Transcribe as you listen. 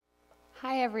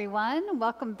Hi, everyone.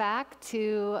 Welcome back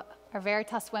to our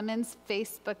Veritas Women's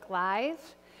Facebook Live.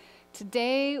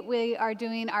 Today, we are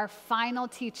doing our final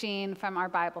teaching from our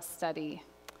Bible study.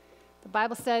 The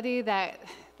Bible study that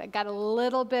got a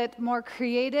little bit more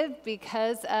creative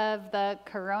because of the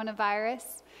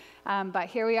coronavirus. But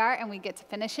here we are, and we get to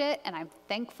finish it, and I'm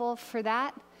thankful for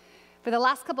that. For the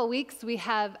last couple of weeks, we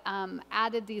have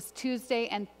added these Tuesday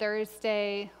and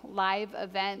Thursday live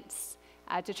events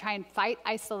to try and fight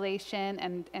isolation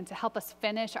and to help us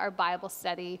finish our Bible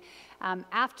study.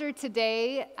 After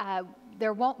today,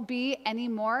 there won't be any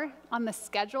more on the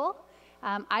schedule.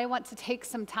 I want to take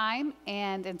some time,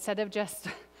 and instead of just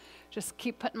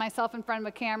keep putting myself in front of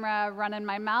a camera, running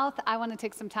my mouth, I want to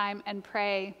take some time and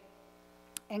pray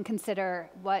and consider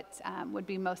what would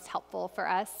be most helpful for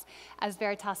us as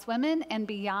Veritas women and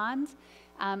beyond.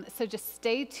 So just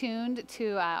stay tuned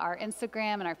to our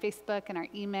Instagram and our Facebook and our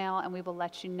email, and we will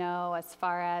let you know as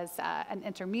far as an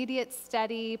intermediate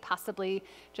study, possibly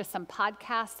just some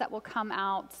podcasts that will come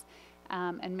out,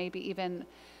 and maybe even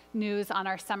news on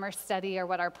our summer study or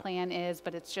what our plan is,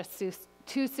 but it's just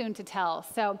too soon to tell.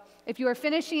 So if you are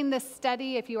finishing this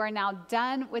study, if you are now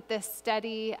done with this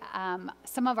study,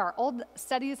 some of our old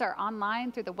studies are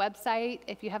online through the website.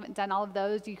 If you haven't done all of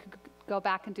those, you could go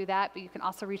back and do that, but you can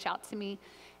also reach out to me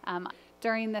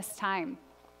during this time.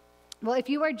 Well, if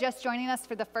you are just joining us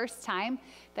for the first time,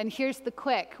 then here's the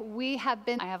quick. I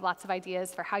have lots of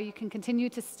ideas for how you can continue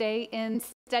to stay in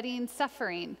studying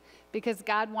suffering, because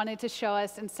God wanted to show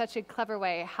us in such a clever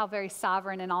way how very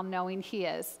sovereign and all-knowing He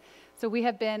is. So we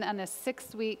have been on a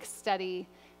 6-week study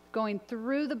going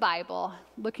through the Bible,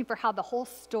 looking for how the whole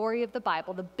story of the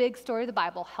Bible, the big story of the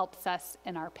Bible, helps us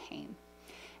in our pain.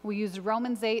 We use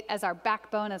Romans 8 as our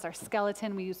backbone, as our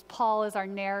skeleton. We use Paul as our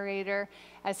narrator,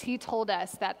 as he told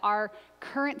us that our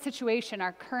current situation,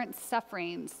 our current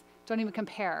sufferings, don't even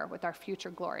compare with our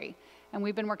future glory. And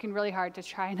we've been working really hard to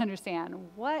try and understand,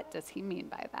 what does he mean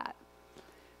by that?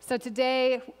 So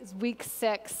today is week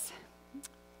 6,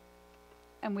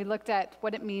 and we looked at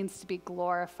what it means to be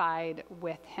glorified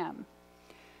with him.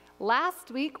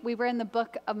 Last week, we were in the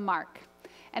book of Mark.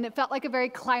 And it felt like a very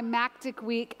climactic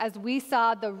week as we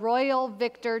saw the royal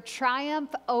victor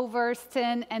triumph over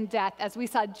sin and death, as we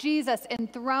saw Jesus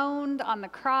enthroned on the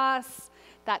cross,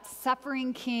 that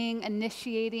suffering king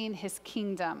initiating his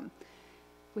kingdom.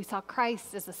 We saw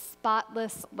Christ as a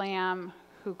spotless lamb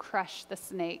who crushed the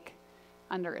snake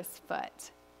under his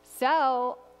foot.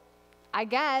 So, I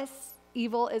guess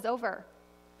evil is over.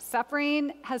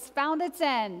 Suffering has found its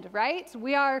end, right?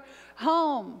 We are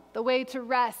home. The way to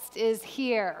rest is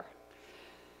here.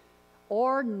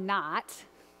 Or not,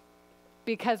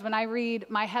 because when I read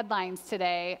my headlines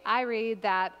today, I read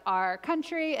that our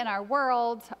country and our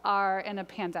world are in a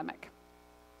pandemic.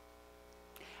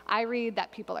 I read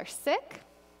that people are sick.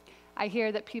 I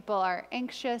hear that people are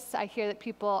anxious. I hear that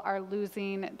people are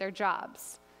losing their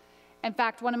jobs. In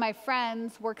fact, one of my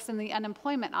friends works in the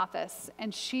unemployment office,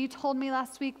 and she told me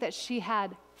last week that she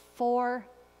had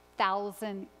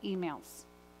 4,000 emails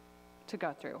to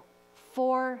go through.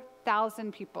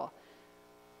 4,000 people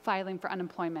filing for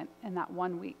unemployment in that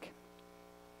 1 week.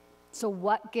 So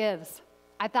what gives?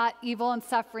 I thought evil and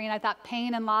suffering, I thought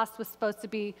pain and loss was supposed to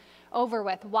be over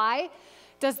with. Why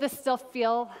does this still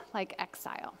feel like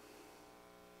exile?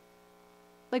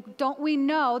 Like, don't we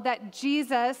know that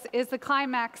Jesus is the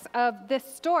climax of this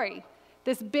story,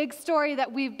 this big story that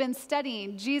we've been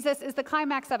studying? Jesus is the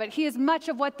climax of it. He is much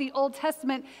of what the Old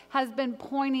Testament has been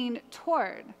pointing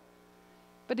toward.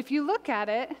 But if you look at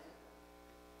it,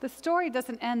 the story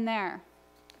doesn't end there.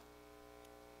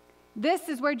 This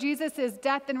is where Jesus'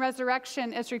 death and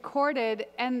resurrection is recorded,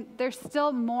 and there's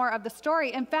still more of the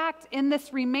story. In fact, in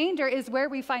this remainder is where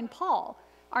we find Paul,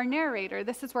 our narrator.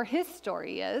 This is where his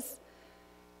story is.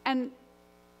 And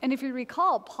if you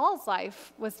recall, Paul's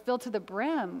life was filled to the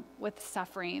brim with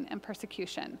suffering and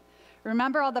persecution.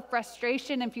 Remember all the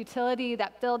frustration and futility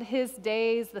that filled his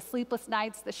days, the sleepless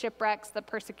nights, the shipwrecks, the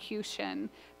persecution,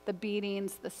 the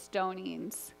beatings, the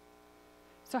stonings.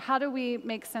 So how do we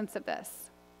make sense of this?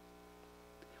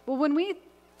 Well, when we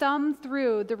thumb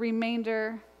through the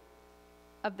remainder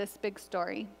of this big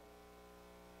story,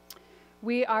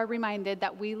 we are reminded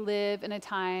that we live in a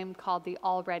time called the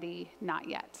already not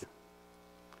yet.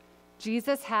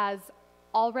 Jesus has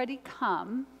already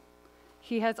come.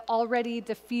 He has already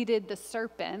defeated the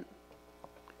serpent,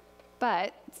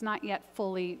 but it's not yet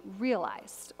fully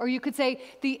realized. Or you could say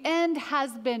the end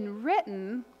has been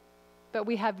written, but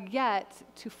we have yet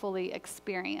to fully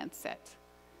experience it.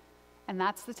 And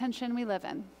that's the tension we live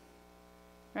in,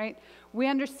 right? We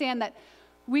understand that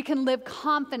we can live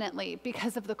confidently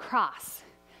because of the cross.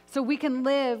 So we can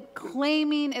live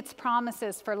claiming its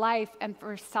promises for life and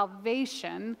for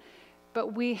salvation,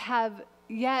 but we have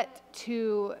yet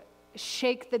to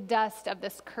shake the dust of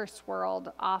this cursed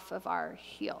world off of our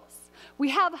heels.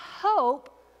 We have hope,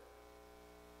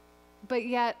 but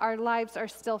yet our lives are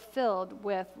still filled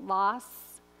with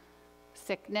loss,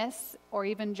 sickness, or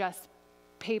even just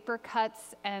paper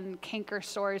cuts and canker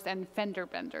sores and fender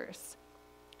benders.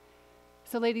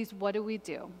 So ladies, what do we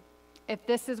do? If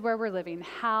this is where we're living,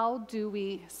 how do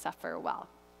we suffer well?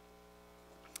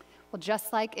 Well,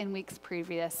 just like in weeks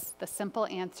previous, the simple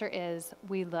answer is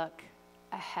we look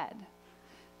ahead,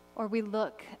 or we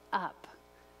look up.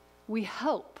 We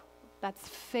hope. That's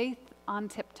faith on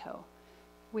tiptoe.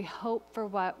 We hope for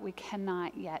what we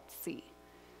cannot yet see,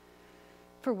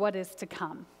 for what is to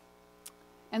come.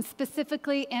 And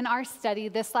specifically in our study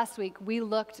this last week, we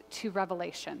looked to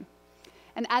Revelation.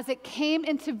 And as it came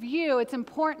into view, it's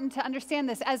important to understand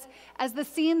this. As the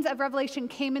scenes of Revelation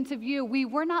came into view, we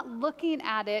were not looking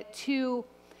at it to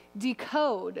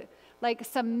decode like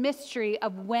some mystery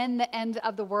of when the end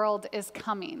of the world is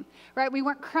coming, right? We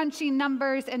weren't crunching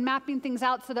numbers and mapping things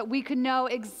out so that we could know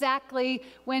exactly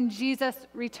when Jesus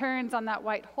returns on that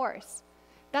white horse.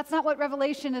 That's not what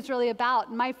Revelation is really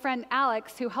about. My friend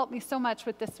Alex, who helped me so much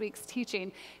with this week's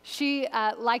teaching, she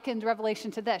likened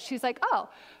Revelation to this. She's like, oh,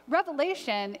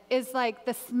 Revelation is like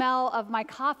the smell of my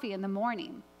coffee in the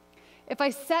morning. If I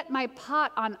set my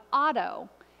pot on auto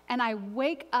and I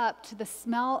wake up to the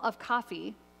smell of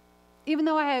coffee, even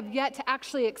though I have yet to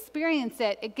actually experience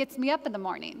it, it gets me up in the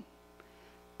morning.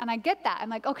 And I get that. I'm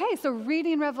like, okay, so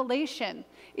reading Revelation,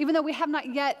 even though we have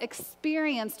not yet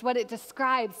experienced what it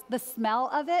describes, the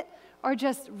smell of it, or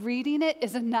just reading it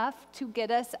is enough to get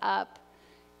us up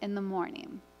in the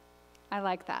morning. I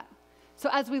like that. So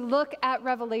as we look at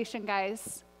Revelation,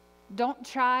 guys, don't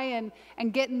try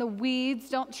and get in the weeds.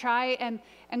 Don't try and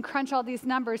crunch all these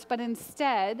numbers. But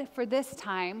instead, for this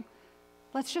time,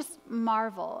 let's just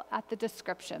marvel at the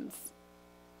descriptions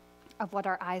of what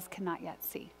our eyes cannot yet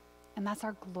see. And that's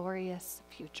our glorious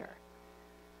future.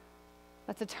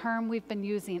 That's a term we've been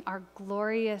using, our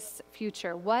glorious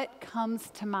future. What comes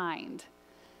to mind?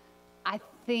 I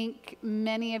think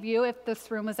many of you, if this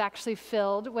room was actually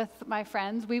filled with my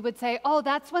friends, we would say, oh,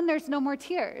 that's when there's no more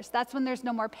tears. That's when there's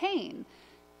no more pain.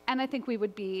 And I think we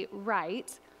would be right.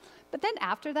 But then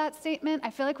after that statement,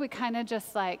 I feel like we kind of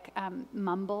just like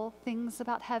mumble things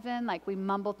about heaven. Like we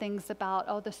mumble things about,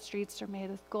 oh, the streets are made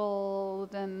with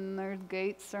gold and their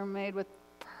gates are made with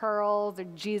pearls, or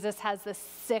Jesus has this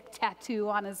sick tattoo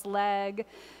on his leg.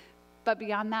 But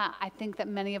beyond that, I think that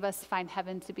many of us find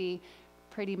heaven to be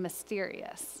pretty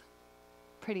mysterious,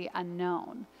 pretty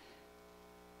unknown.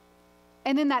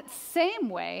 And in that same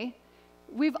way,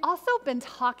 we've also been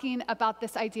talking about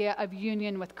this idea of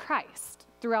union with Christ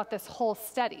throughout this whole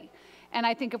study. And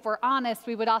I think if we're honest,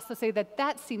 we would also say that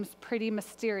that seems pretty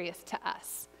mysterious to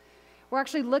us. We're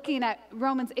actually looking at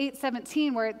Romans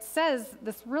 8:17, where it says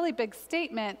this really big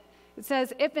statement. It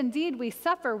says, if indeed we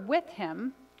suffer with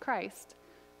him, Christ,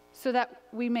 so that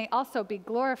we may also be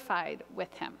glorified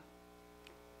with him.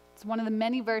 It's one of the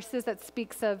many verses that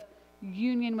speaks of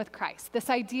union with Christ. This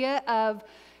idea of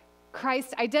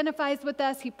Christ identifies with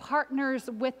us, he partners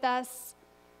with us,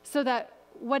 so that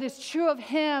what is true of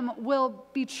him will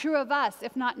be true of us,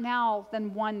 if not now,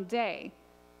 then one day.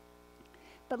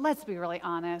 But let's be really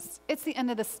honest. It's the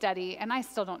end of the study, and I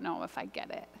still don't know if I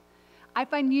get it. I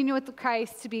find union with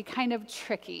Christ to be kind of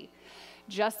tricky,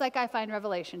 just like I find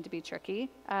Revelation to be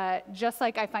tricky, just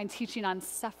like I find teaching on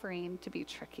suffering to be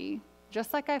tricky,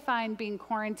 just like I find being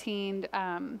quarantined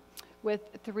with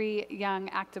 3 young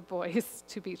active boys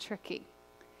to be tricky.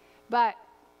 But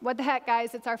what the heck,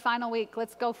 guys? It's our final week.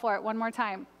 Let's go for it one more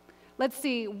time. Let's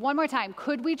see, one more time.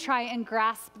 Could we try and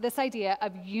grasp this idea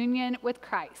of union with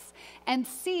Christ and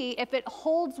see if it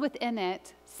holds within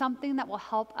it something that will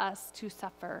help us to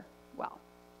suffer well?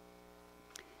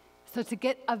 So to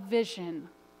get a vision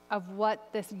of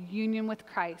what this union with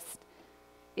Christ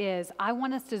is, I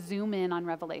want us to zoom in on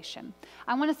Revelation.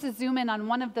 I want us to zoom in on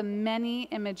one of the many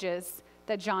images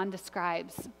that John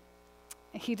describes.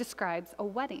 He describes a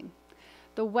wedding.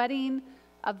 The wedding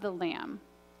of the Lamb.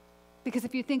 Because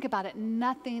if you think about it,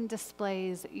 nothing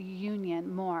displays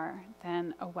union more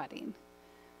than a wedding.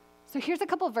 So here's a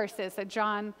couple of verses that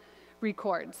John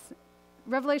records.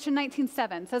 Revelation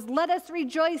 19:7 says, let us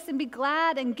rejoice and be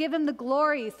glad and give him the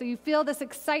glory. So you feel this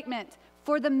excitement.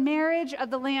 For the marriage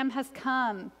of the Lamb has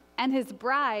come, and his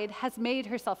bride has made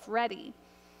herself ready.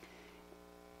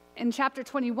 In chapter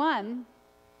 21,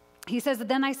 he says,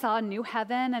 then I saw a new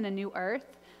heaven and a new earth.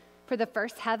 For the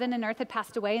first heaven and earth had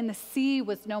passed away, and the sea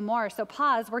was no more. So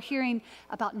pause, we're hearing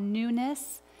about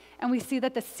newness And we see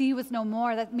that the sea was no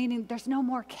more, that meaning there's no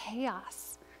more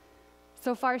chaos.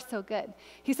 So far, so good.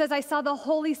 He says, I saw the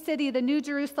holy city, the New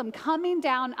Jerusalem, coming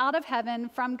down out of heaven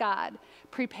from God,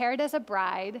 prepared as a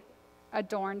bride,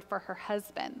 adorned for her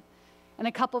husband. And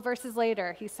a couple verses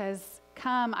later, he says,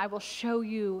 come, I will show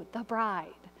you the bride,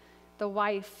 the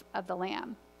wife of the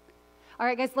Lamb. All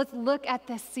right, guys, let's look at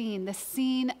this scene, the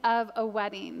scene of a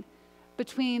wedding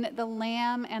between the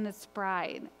Lamb and its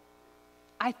bride.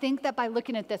 I think that by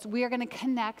looking at this, we are going to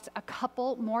connect a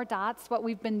couple more dots, what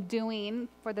we've been doing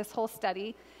for this whole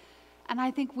study. And I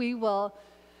think we will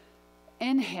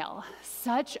inhale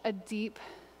such a deep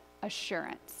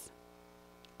assurance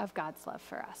of God's love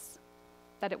for us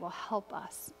that it will help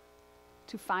us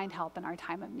to find help in our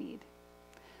time of need.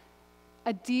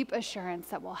 A deep assurance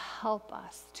that will help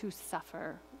us to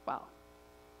suffer well.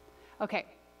 Okay,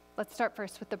 let's start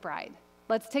first with the bride.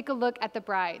 Let's take a look at the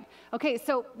bride. Okay,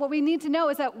 so what we need to know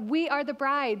is that we are the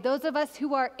bride. Those of us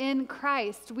who are in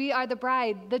Christ, we are the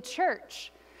bride, the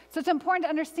church. So it's important to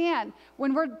understand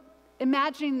when we're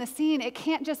imagining the scene, it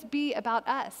can't just be about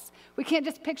us. We can't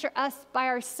just picture us by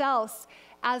ourselves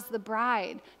as the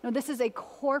bride. No, this is a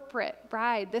corporate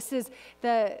bride. This is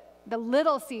the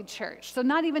Little Seed Church. So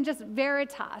not even just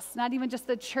Veritas, not even just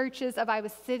the churches of Iowa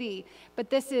City, but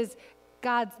this is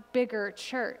God's bigger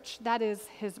church. That is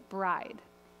his bride.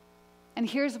 And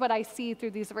here's what I see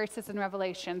through these verses in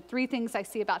Revelation. 3 things I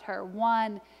see about her.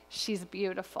 1, she's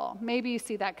beautiful. Maybe you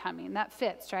see that coming. That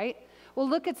fits, right? Well,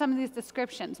 look at some of these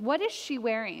descriptions. What is she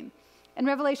wearing? In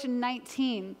Revelation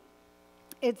 19,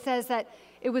 it says that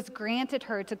it was granted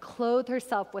her to clothe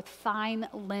herself with fine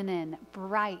linen,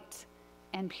 bright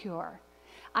and pure.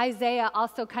 Isaiah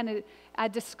also kind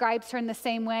of describes her in the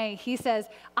same way. He says,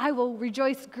 I will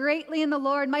rejoice greatly in the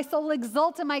Lord. My soul will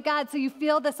exult in my God. So you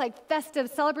feel this like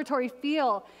festive, celebratory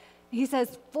feel. He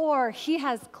says, for he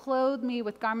has clothed me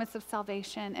with garments of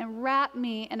salvation and wrapped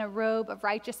me in a robe of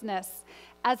righteousness,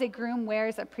 as a groom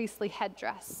wears a priestly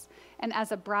headdress, and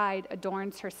as a bride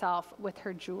adorns herself with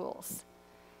her jewels.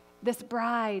 This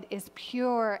bride is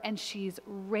pure and she's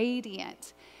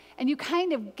radiant. And you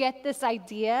kind of get this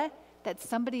idea that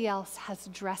somebody else has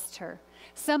dressed her.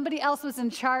 Somebody else was in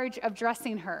charge of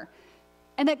dressing her.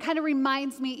 And it kind of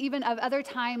reminds me even of other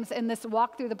times in this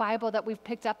walk through the Bible that we've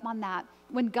picked up on that,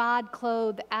 when God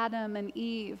clothed Adam and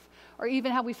Eve, or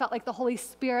even how we felt like the Holy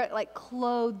Spirit like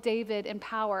clothed David in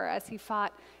power as he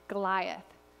fought Goliath.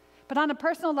 But on a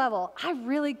personal level, I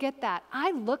really get that.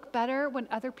 I look better when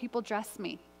other people dress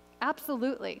me.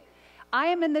 Absolutely. I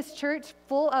am in this church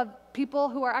full of people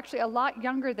who are actually a lot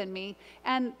younger than me,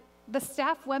 and the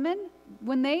staff women,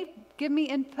 when they give me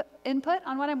input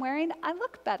on what I'm wearing, I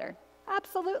look better.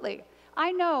 Absolutely.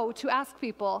 I know to ask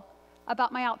people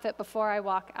about my outfit before I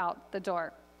walk out the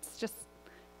door. It's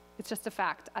just a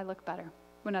fact. I look better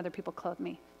when other people clothe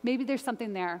me. Maybe there's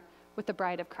something there with the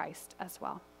bride of Christ as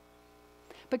well.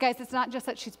 But guys, it's not just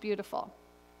that she's beautiful.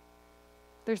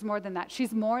 There's more than that.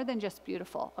 She's more than just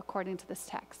beautiful, according to this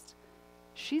text.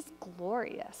 She's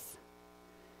glorious.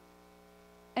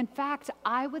 In fact,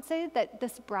 I would say that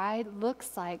this bride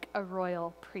looks like a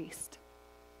royal priest.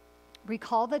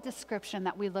 Recall the description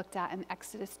that we looked at in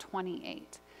Exodus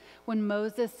 28, when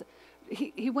Moses,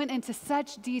 he went into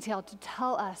such detail to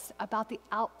tell us about the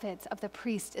outfits of the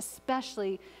priest,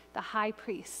 especially the high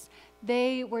priest.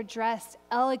 They were dressed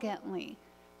elegantly.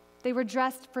 They were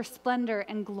dressed for splendor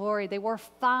and glory. They wore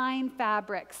fine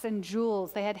fabrics and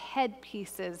jewels. They had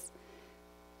headpieces.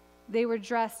 They were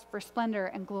dressed for splendor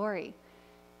and glory.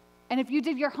 And if you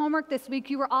did your homework this week,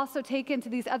 you were also taken to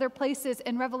these other places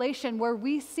in Revelation where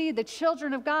we see the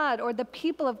children of God or the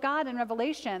people of God in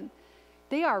Revelation.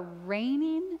 They are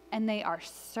reigning and they are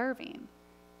serving.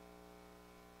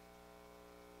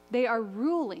 They are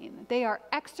ruling. They are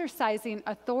exercising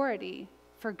authority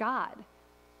for God.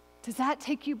 Does that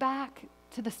take you back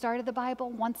to the start of the Bible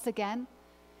once again?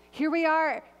 Here we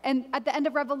are and at the end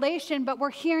of Revelation, but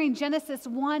we're hearing Genesis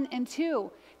 1 and 2.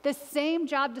 The same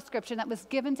job description that was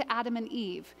given to Adam and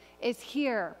Eve is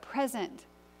here, present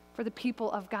for the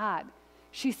people of God.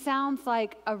 She sounds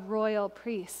like a royal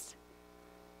priest.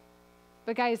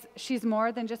 But guys, she's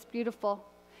more than just beautiful,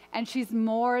 and she's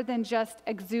more than just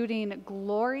exuding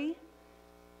glory.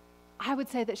 I would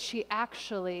say that she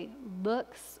actually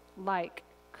looks like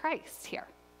Christ here.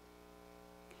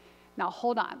 Now,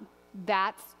 hold on.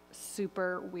 That's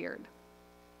super weird.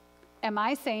 Am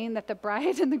I saying that the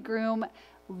bride and the groom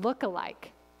look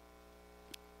alike?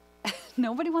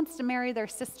 Nobody wants to marry their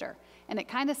sister, and it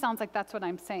kind of sounds like that's what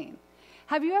I'm saying.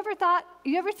 Have you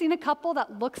ever seen a couple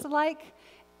that looks alike,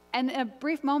 and in a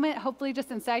brief moment, hopefully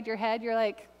just inside your head, you're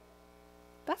like,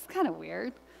 that's kind of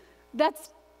weird.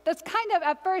 That's That's kind of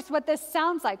at first what this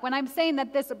sounds like when I'm saying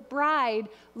that this bride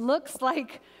looks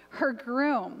like her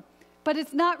groom. But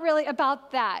it's not really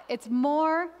about that. It's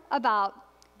more about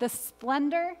the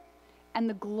splendor and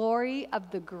the glory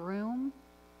of the groom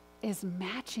is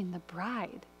matching the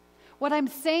bride. What I'm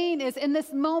saying is, in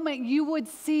this moment, you would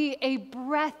see a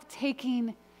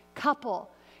breathtaking couple.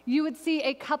 You would see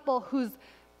a couple whose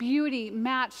beauty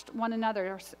matched one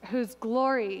another, whose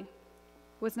glory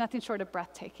was nothing short of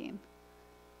breathtaking.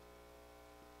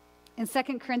 In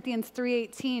 2 Corinthians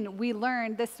 3:18, we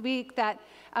learned this week that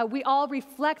we all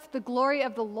reflect the glory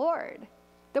of the Lord,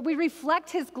 that we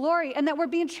reflect his glory, and that we're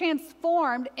being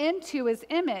transformed into his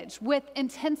image with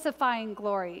intensifying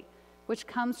glory, which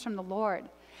comes from the Lord.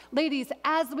 Ladies,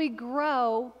 as we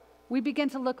grow, we begin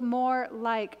to look more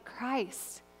like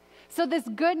Christ. So this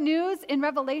good news in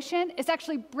Revelation is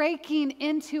actually breaking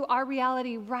into our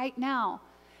reality right now.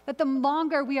 That the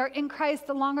longer we are in Christ,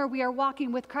 the longer we are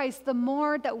walking with Christ, the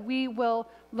more that we will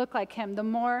look like him, the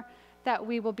more that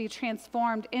we will be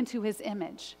transformed into his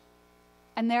image.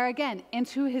 And there again,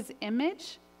 into his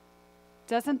image,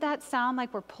 doesn't that sound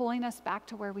like we're pulling us back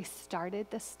to where we started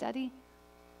this study?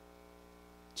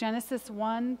 Genesis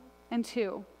 1 and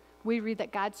 2, we read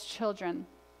that God's children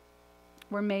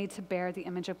were made to bear the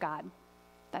image of God.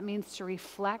 That means to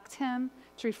reflect him,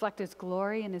 to reflect his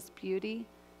glory and his beauty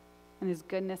and his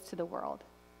goodness to the world.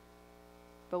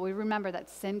 But we remember that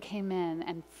sin came in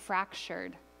and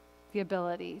fractured the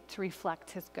ability to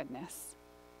reflect his goodness.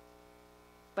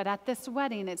 But at this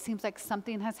wedding, it seems like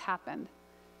something has happened.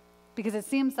 Because it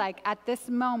seems like at this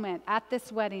moment, at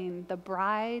this wedding, the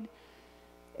bride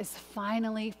is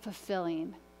finally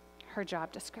fulfilling her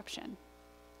job description,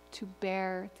 to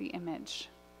bear the image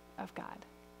of God.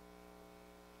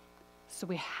 So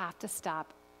we have to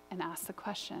stop and ask the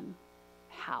question,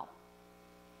 how?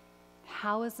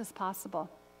 How is this possible?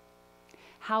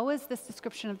 How is this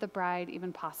description of the bride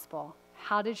even possible?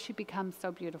 How did she become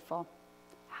so beautiful?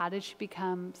 How did she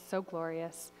become so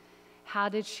glorious? How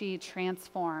did she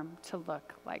transform to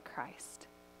look like Christ?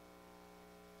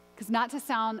 Because not to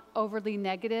sound overly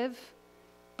negative,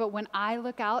 but when I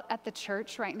look out at the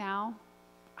church right now,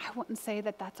 I wouldn't say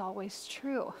that that's always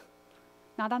true.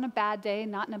 Not on a bad day,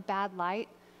 not in a bad light.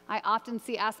 I often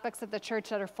see aspects of the church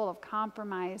that are full of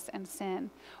compromise and sin.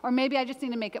 Or maybe I just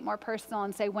need to make it more personal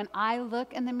and say, when I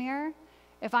look in the mirror,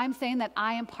 if I'm saying that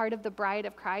I am part of the bride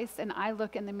of Christ and I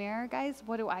look in the mirror, guys,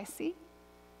 what do I see?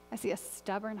 I see a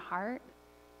stubborn heart.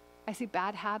 I see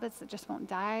bad habits that just won't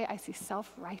die. I see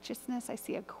self-righteousness. I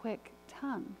see a quick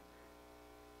tongue.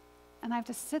 And I have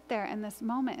to sit there in this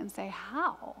moment and say,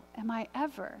 how am I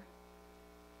ever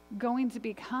going to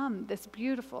become this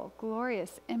beautiful,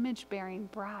 glorious, image-bearing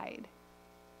bride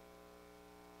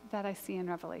that I see in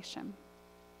Revelation?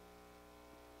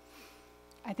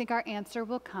 I think our answer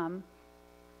will come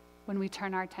when we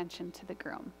turn our attention to the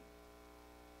groom.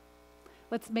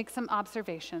 Let's make some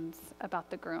observations about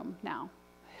the groom now.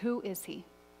 Who is he?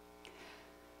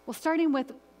 Well, starting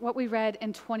with what we read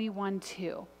in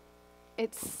 21:2,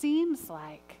 it seems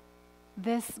like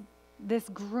this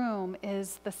groom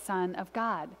is the Son of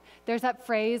God. There's that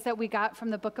phrase that we got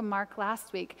from the book of Mark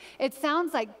last week. It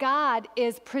sounds like God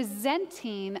is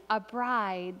presenting a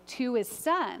bride to his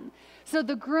son. So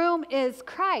the groom is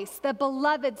Christ, the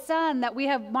beloved Son that we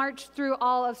have marched through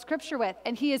all of Scripture with,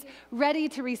 and he is ready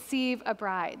to receive a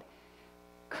bride.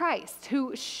 Christ,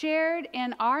 who shared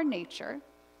in our nature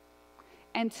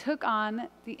and took on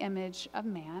the image of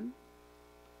man.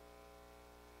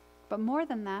 But more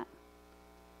than that,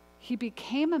 he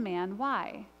became a man.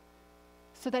 Why?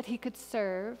 So that he could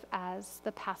serve as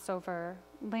the Passover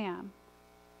lamb.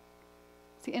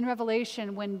 See, in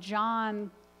Revelation, when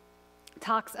John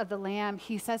talks of the lamb,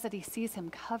 he says that he sees him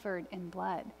covered in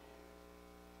blood.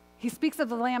 He speaks of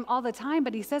the lamb all the time,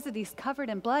 but he says that he's covered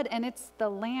in blood, and it's the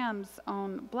lamb's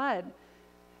own blood.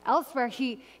 Elsewhere,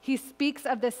 he speaks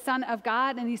of the Son of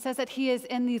God, and he says that he is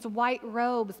in these white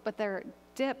robes, but they're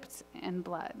dipped in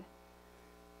blood.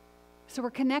 So we're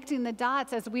connecting the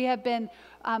dots as we have been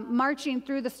marching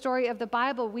through the story of the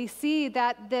Bible. We see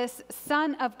that this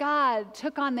Son of God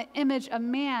took on the image of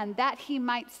man that he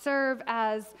might serve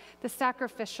as the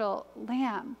sacrificial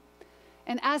lamb.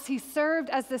 And as he served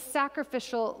as the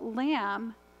sacrificial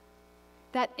lamb,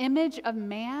 that image of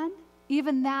man,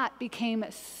 even that became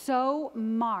so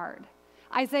marred.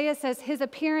 Isaiah says his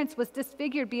appearance was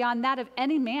disfigured beyond that of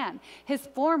any man. His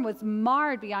form was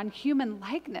marred beyond human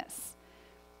likeness.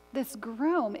 This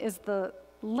groom is the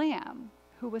lamb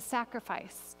who was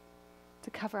sacrificed to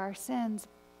cover our sins.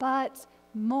 But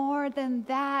more than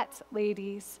that,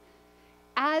 ladies,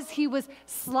 As he was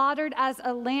slaughtered as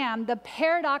a lamb, the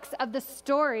paradox of the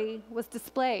story was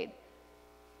displayed.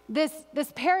 This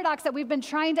paradox that we've been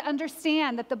trying to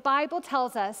understand, that the Bible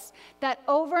tells us that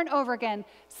over and over again,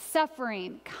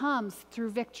 suffering comes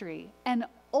through victory. And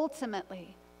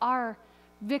ultimately, our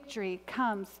victory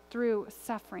comes through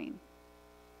suffering.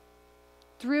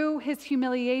 Through his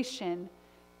humiliation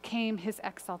came his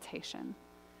exaltation.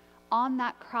 On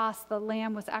that cross, the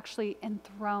Lamb was actually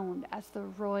enthroned as the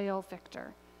royal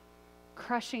victor,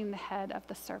 crushing the head of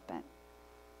the serpent.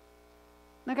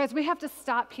 Now, guys, we have to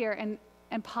stop here and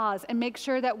pause and make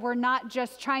sure that we're not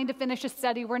just trying to finish a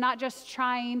study. We're not just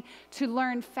trying to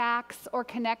learn facts or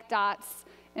connect dots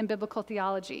in biblical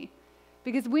theology.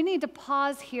 Because we need to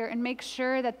pause here and make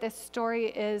sure that this story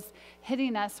is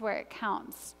hitting us where it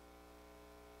counts.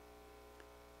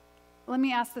 Let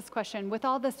me ask this question. With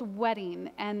all this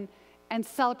wedding and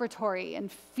celebratory and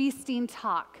feasting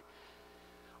talk,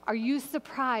 are you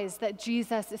surprised that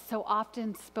Jesus is so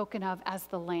often spoken of as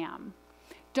the Lamb?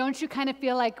 Don't you kind of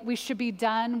feel like we should be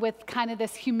done with kind of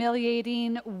this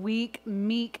humiliating, weak,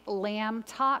 meek lamb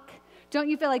talk? Don't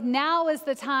you feel like now is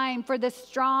the time for the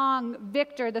strong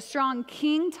victor, the strong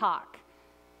king talk?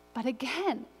 But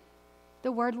again,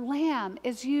 the word lamb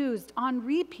is used on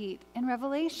repeat in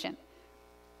Revelation.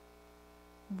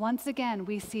 Once again,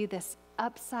 we see this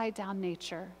upside down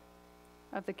nature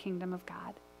of the kingdom of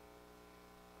God.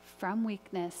 From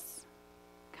weakness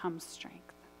comes strength.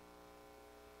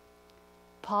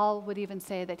 Paul would even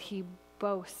say that he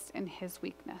boasts in his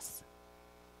weakness.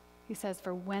 He says,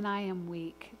 "For when I am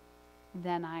weak,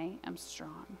 then I am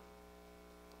strong."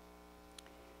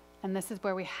 And this is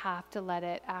where we have to let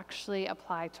it actually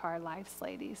apply to our lives,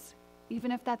 ladies.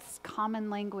 Even if that's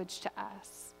common language to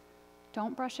us,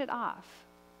 don't brush it off.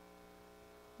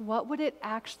 What would it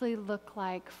actually look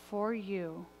like for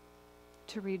you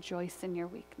to rejoice in your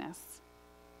weakness?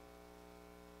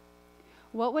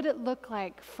 What would it look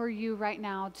like for you right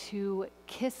now to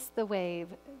kiss the wave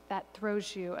that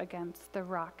throws you against the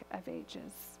rock of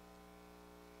ages?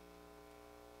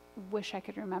 Wish I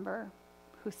could remember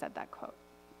who said that quote.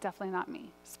 Definitely not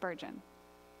me. Spurgeon.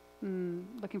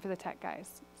 Looking for the tech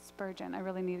guys. Spurgeon. I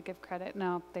really need to give credit.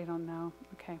 No, they don't know.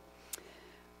 Okay.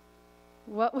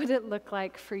 What would it look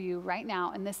like for you right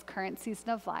now in this current season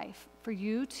of life for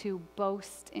you to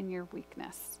boast in your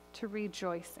weakness, to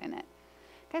rejoice in it?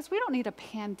 Guys, we don't need a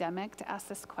pandemic to ask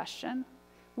this question.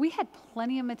 We had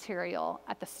plenty of material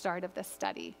at the start of this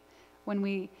study when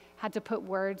we had to put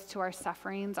words to our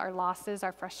sufferings, our losses,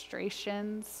 our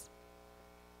frustrations.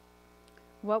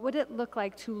 What would it look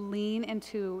like to lean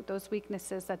into those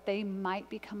weaknesses that they might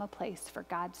become a place for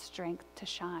God's strength to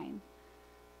shine?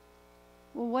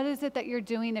 Well, what is it that you're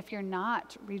doing if you're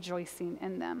not rejoicing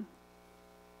in them?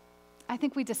 I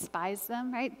think we despise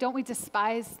them, right? Don't we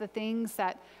despise the things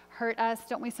that hurt us?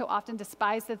 Don't we so often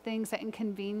despise the things that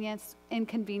inconvenience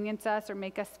us or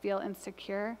make us feel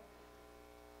insecure?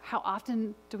 How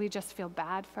often do we just feel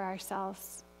bad for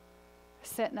ourselves?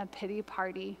 Sit in a pity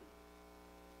party.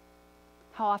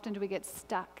 How often do we get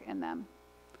stuck in them?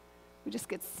 We just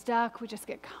get stuck, we just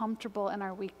get comfortable in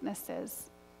our weaknesses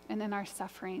and in our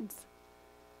sufferings.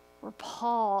 Where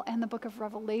Paul and the book of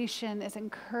Revelation is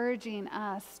encouraging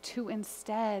us to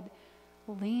instead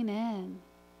lean in,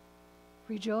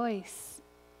 rejoice,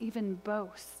 even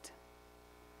boast.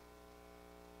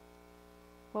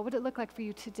 What would it look like for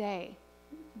you today?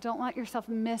 Don't let yourself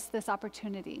miss this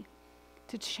opportunity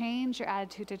to change your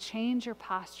attitude, to change your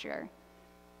posture,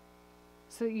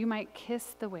 so that you might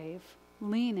kiss the wave,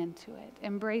 lean into it,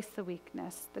 embrace the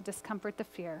weakness, the discomfort, the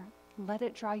fear. Let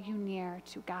it draw you near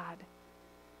to God.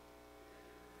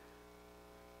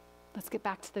 Let's get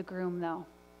back to the groom, though.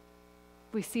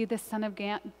 We see the Son of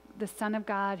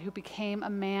God who became a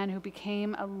man, who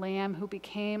became a lamb, who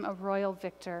became a royal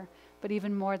victor, but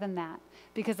even more than that,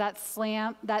 because that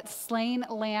slain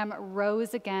lamb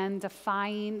rose again,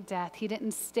 defying death. He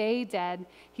didn't stay dead.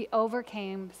 He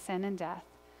overcame sin and death.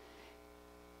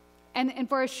 And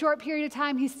for a short period of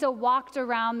time, he still walked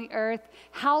around the earth,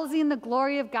 housing the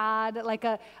glory of God like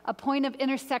a point of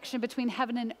intersection between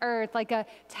heaven and earth, like a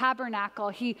tabernacle.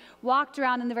 He walked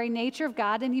around in the very nature of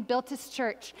God, and he built his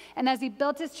church. And as he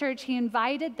built his church, he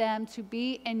invited them to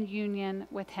be in union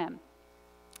with him.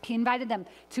 He invited them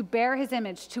to bear his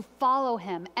image, to follow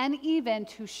him, and even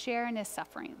to share in his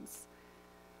sufferings.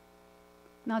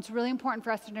 Now, it's really important for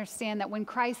us to understand that when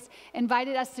Christ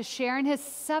invited us to share in his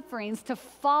sufferings, to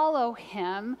follow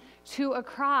him to a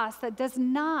cross, that does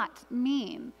not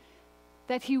mean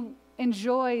that he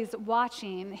enjoys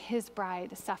watching his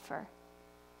bride suffer.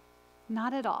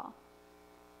 Not at all.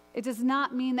 It does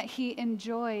not mean that he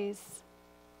enjoys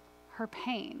her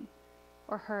pain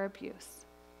or her abuse.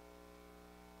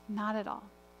 Not at all.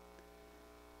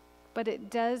 But it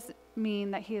does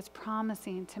mean that he is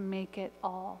promising to make it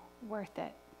all worth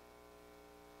it.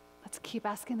 Let's keep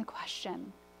asking the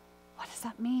question, what does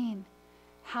that mean?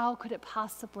 How could it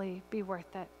possibly be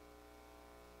worth it?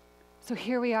 So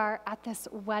here we are at this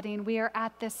wedding. We are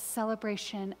at this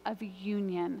celebration of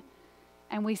union.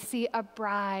 And we see a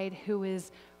bride who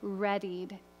is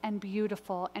readied and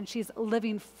beautiful, and she's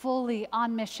living fully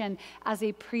on mission as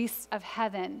a priest of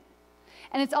heaven.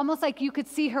 And it's almost like you could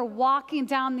see her walking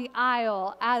down the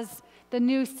aisle as the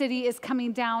new city is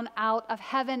coming down out of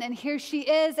heaven. And here she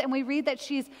is, and we read that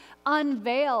she's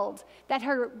unveiled, that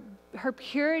her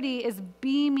purity is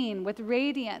beaming with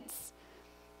radiance.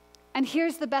 And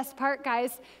here's the best part,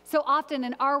 guys. So often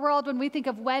in our world, when we think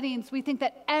of weddings, we think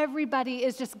that everybody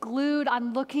is just glued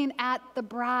on looking at the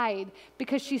bride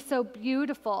because she's so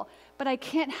beautiful. But I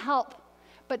can't help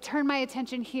but turn my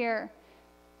attention here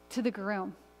to the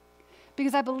groom.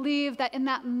 Because I believe that in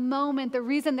that moment, the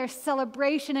reason there's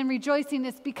celebration and rejoicing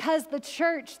is because the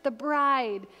church, the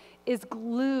bride, is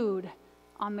glued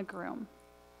on the groom.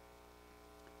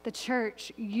 The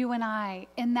church, you and I,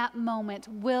 in that moment,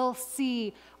 will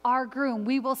see our groom.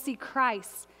 We will see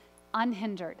Christ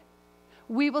unhindered.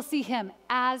 We will see him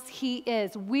as he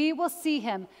is. We will see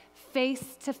him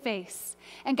face to face.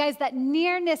 And guys, that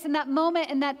nearness in that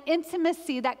moment and that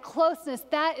intimacy, that closeness,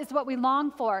 that is what we long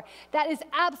for. That is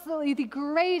absolutely the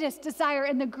greatest desire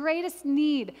and the greatest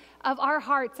need of our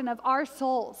hearts and of our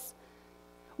souls.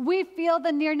 We feel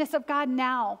the nearness of God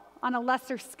now on a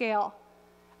lesser scale.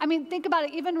 I mean, think about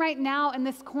it, even right now in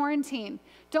this quarantine,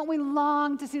 don't we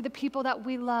long to see the people that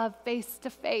we love face to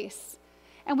face?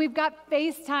 And we've got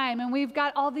FaceTime, and we've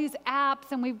got all these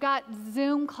apps, and we've got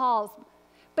Zoom calls,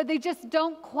 but they just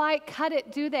don't quite cut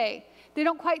it, do they? They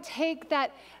don't quite take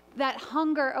that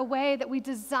hunger away that we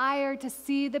desire to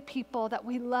see the people that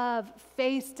we love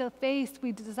face to face.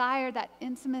 We desire that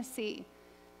intimacy.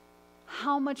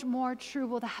 How much more true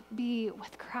will that be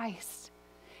with Christ?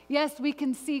 Yes, we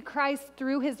can see Christ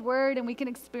through his word, and we can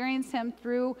experience him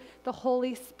through the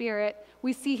Holy Spirit.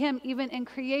 We see him even in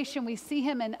creation. We see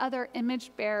him in other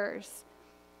image bearers.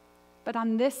 But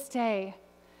on this day,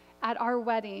 at our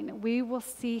wedding, we will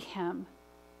see him.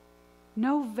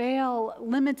 No veil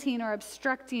limiting or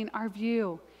obstructing our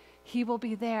view. He will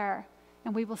be there,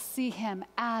 and we will see him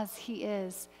as he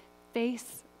is,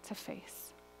 face to face.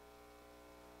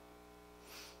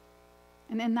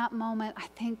 And in that moment, I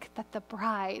think that the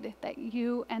bride, that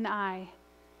you and I,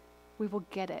 we will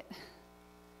get it.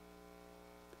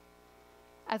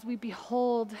 As we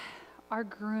behold our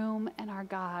groom and our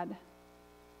God,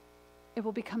 it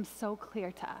will become so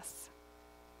clear to us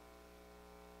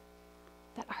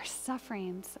that our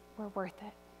sufferings were worth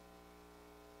it.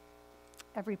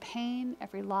 Every pain,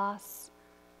 every loss,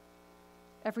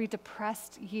 every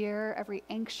depressed year, every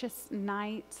anxious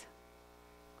night,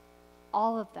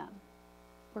 all of them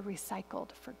were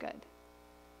recycled for good.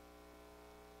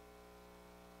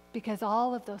 Because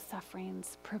all of those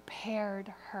sufferings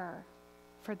prepared her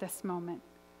for this moment,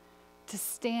 to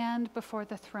stand before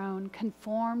the throne,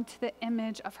 conformed to the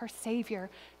image of her Savior,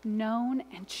 known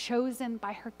and chosen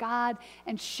by her God,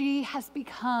 and she has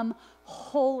become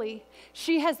holy.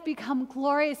 She has become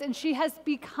glorious, and she has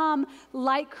become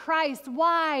like Christ.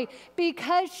 Why?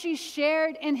 Because she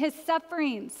shared in his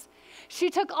sufferings. She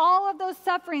took all of those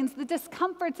sufferings, the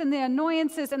discomforts and the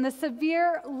annoyances and the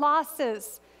severe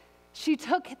losses. She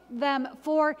took them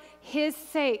for his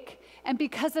sake. And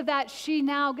because of that, she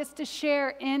now gets to share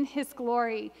in his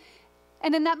glory.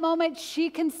 And in that moment, she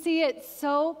can see it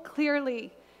so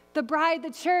clearly. The bride,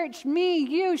 the church, me,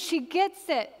 you, she gets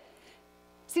it.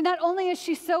 See, not only is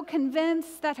she so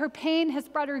convinced that her pain has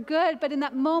brought her good, but in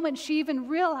that moment, she even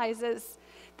realizes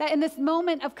that in this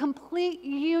moment of complete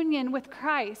union with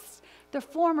Christ, the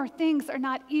former things are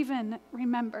not even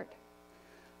remembered.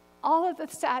 All of the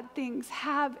sad things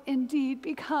have indeed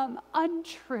become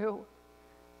untrue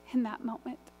in that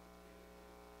moment.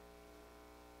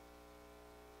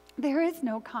 There is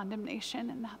no condemnation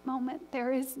in that moment.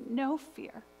 There is no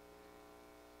fear.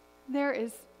 There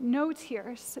is no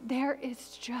tears. There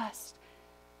is just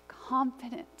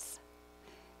confidence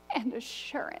and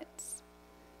assurance.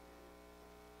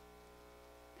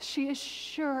 She is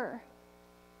sure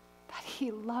that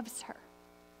he loves her.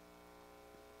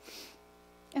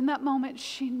 In that moment,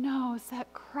 she knows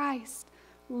that Christ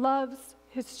loves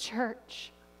his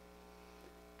church.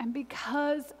 And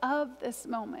because of this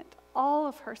moment, all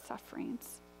of her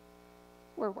sufferings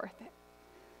were worth it.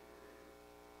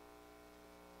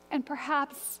 And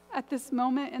perhaps at this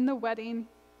moment in the wedding,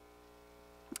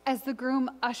 As the groom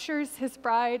ushers his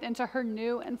bride into her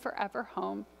new and forever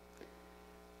home,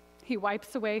 he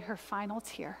wipes away her final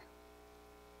tear.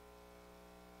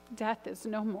 Death is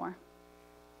no more.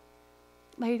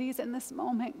 Ladies, in this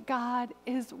moment, God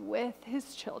is with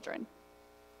his children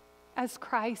as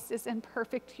Christ is in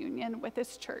perfect union with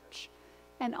his church,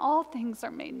 and all things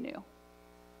are made new.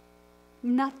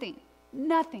 Nothing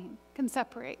can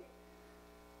separate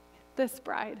this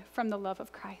bride from the love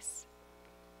of Christ.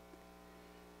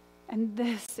 And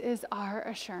this is our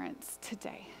assurance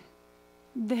today.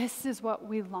 This is what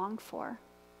we long for.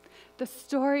 The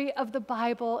story of the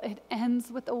Bible, it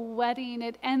ends with a wedding.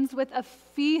 It ends with a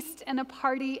feast and a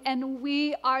party, and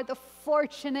we are the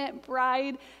fortunate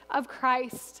bride of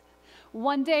Christ.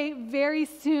 One day, very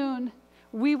soon,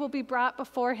 we will be brought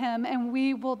before him, and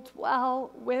we will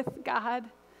dwell with God.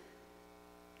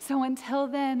 So until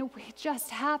then, we just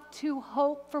have to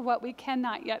hope for what we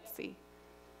cannot yet see.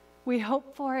 We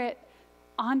hope for it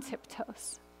on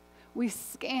tiptoes. We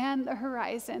scan the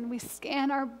horizon. We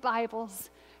scan our Bibles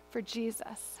for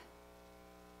Jesus.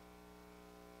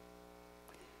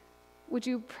 Would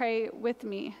you pray with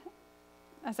me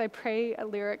as I pray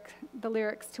the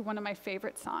lyrics to one of my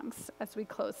favorite songs as we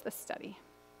close this study?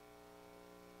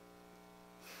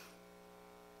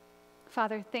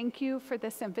 Father, thank you for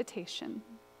this invitation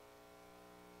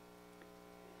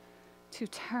to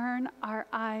turn our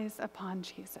eyes upon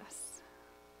Jesus,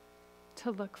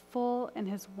 to look full in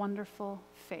his wonderful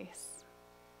face.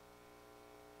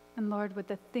 And Lord, would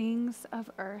the things of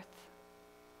earth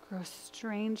grow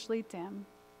strangely dim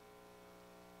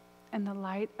in the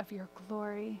light of your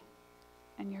glory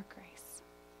and your grace.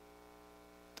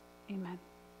 Amen.